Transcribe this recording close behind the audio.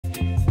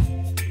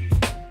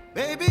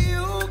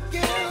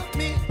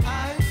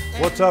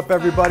What's up,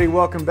 everybody?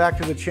 Welcome back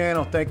to the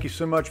channel. Thank you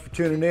so much for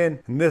tuning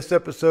in. In this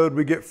episode,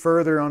 we get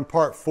further on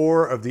part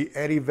 4 of the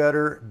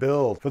Vedder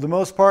build. For the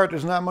most part,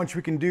 there's not much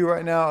we can do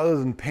right now other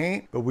than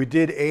paint, but we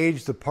did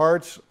age the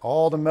parts,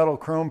 all the metal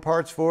chrome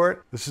parts for it.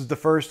 This is the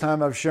first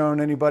time I've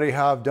shown anybody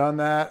how I've done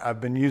that. I've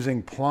been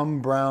using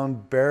plum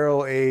brown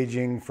barrel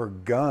aging for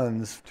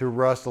guns to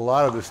rust a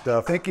lot of this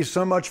stuff. Thank you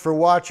so much for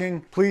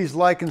watching. Please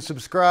like and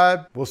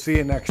subscribe. We'll see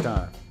you next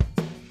time.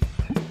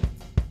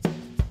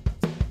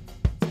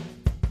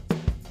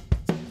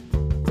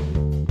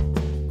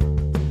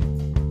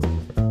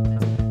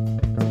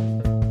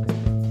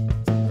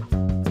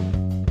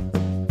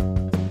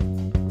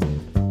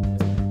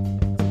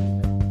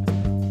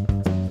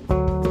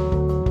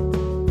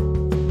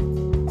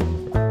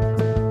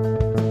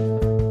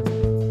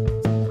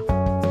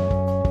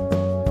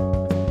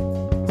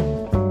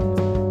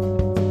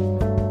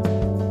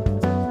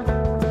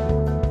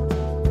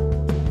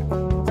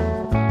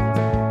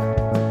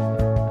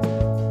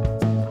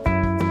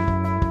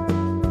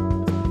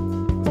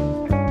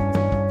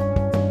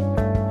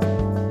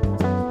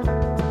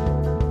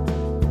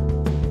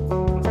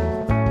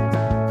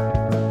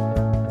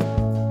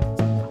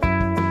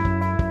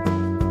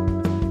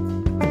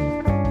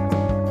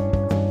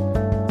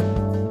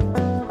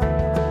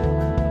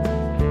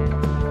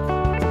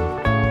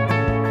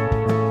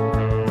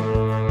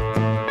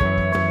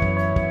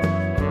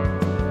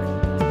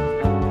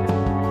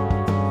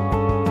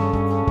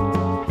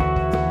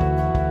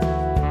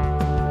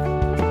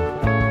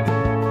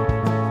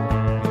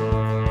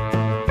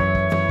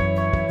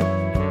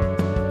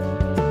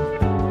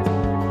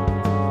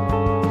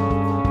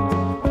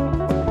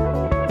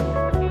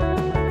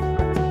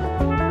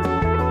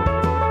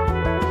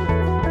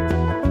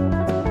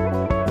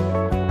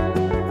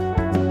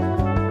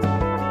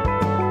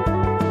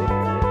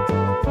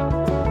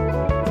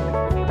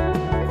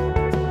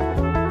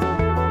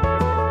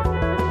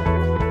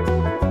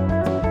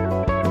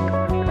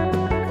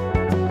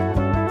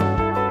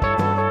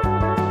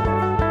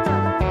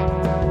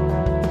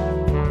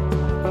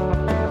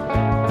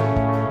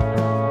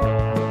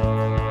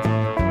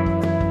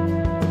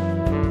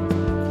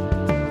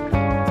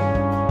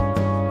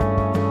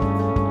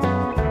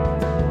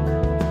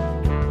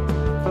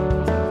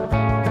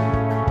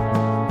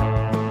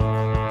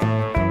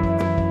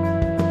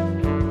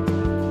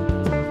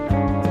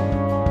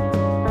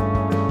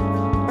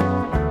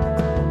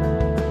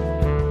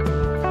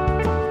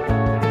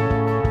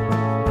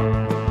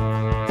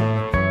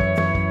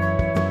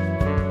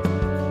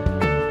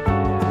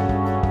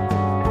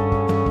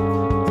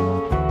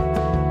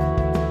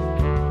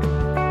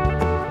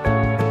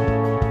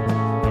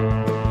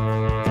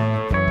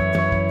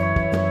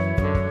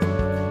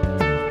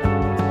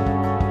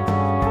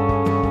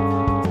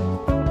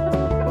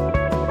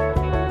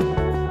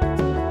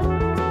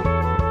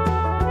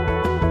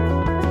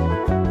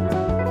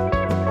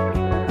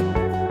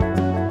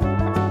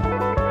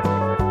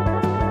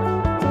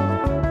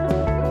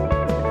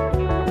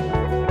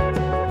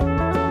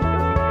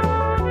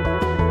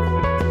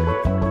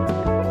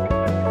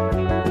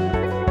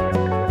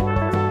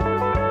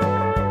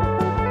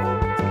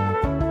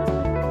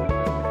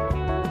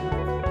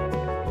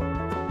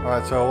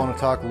 Alright, so I want to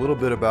talk a little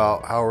bit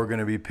about how we're going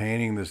to be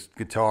painting this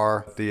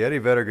guitar. The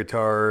Vedder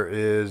guitar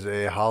is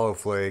a hollow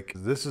flake.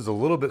 This is a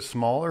little bit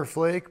smaller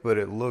flake, but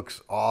it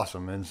looks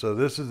awesome. And so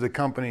this is the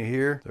company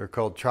here. They're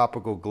called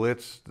Tropical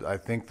Glitz. I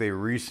think they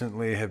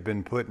recently have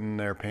been putting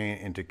their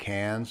paint into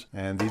cans,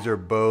 and these are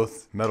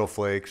both metal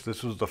flakes.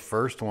 This was the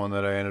first one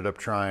that I ended up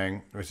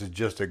trying, which is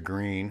just a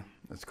green.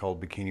 It's called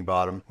Bikini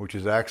Bottom, which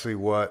is actually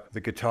what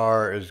the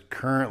guitar is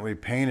currently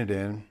painted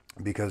in,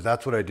 because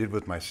that's what I did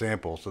with my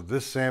sample. So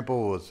this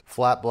sample was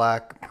flat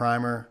black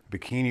primer,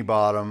 bikini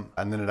bottom,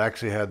 and then it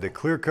actually had the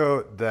clear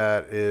coat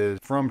that is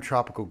from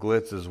Tropical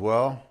Glitz as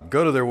well.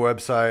 Go to their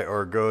website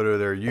or go to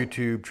their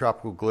YouTube,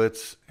 Tropical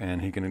Glitz,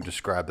 and he can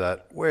describe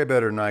that way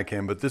better than I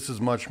can. But this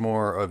is much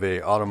more of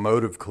a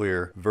automotive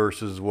clear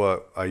versus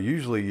what I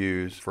usually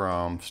use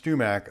from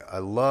StewMac. I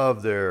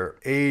love their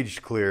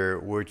aged clear,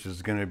 which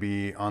is going to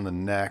be on the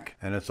neck,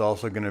 and it's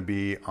also going to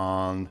be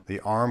on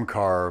the arm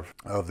carve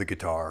of the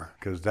guitar,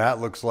 because that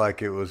looks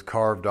like it was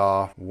carved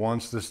off.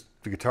 Once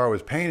the guitar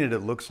was painted, it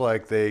looks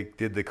like they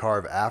did the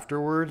carve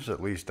afterwards.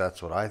 At least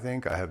that's what I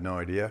think. I have no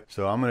idea.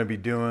 So I'm going to be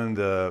doing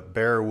the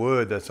bare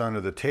wood that's under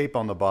the tape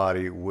on the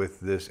body with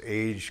this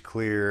aged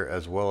clear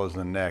as well as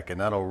the neck, and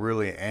that'll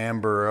really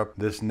amber up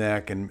this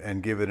neck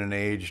and give it an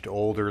aged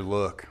older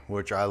look,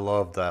 which I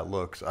love that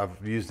looks.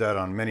 I've used that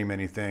on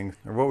many things.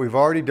 And what we've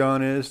already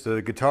done is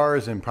the guitar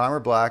is in primer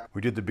black.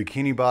 We did the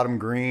bikini bottom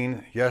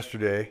green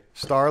yesterday.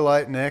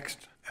 Starlight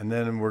next. and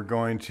then we're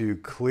going to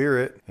clear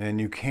it, and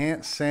you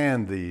can't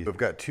sand these. I've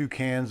got 2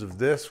 cans of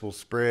this. We'll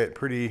spray it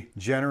pretty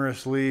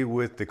generously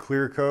with the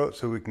clear coat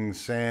so we can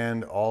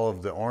sand all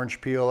of the orange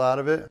peel out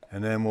of it,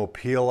 and then we'll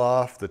peel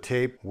off the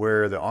tape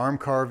where the arm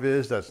carve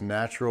is. That's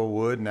natural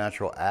wood,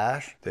 natural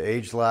ash, the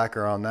aged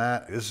lacquer on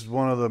that. This is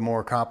one of the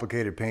more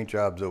complicated paint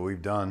jobs that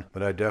we've done,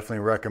 but I definitely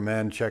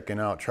recommend checking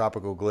out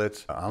Tropical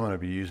Glitz. I'm going to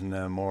be using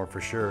them more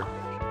for sure.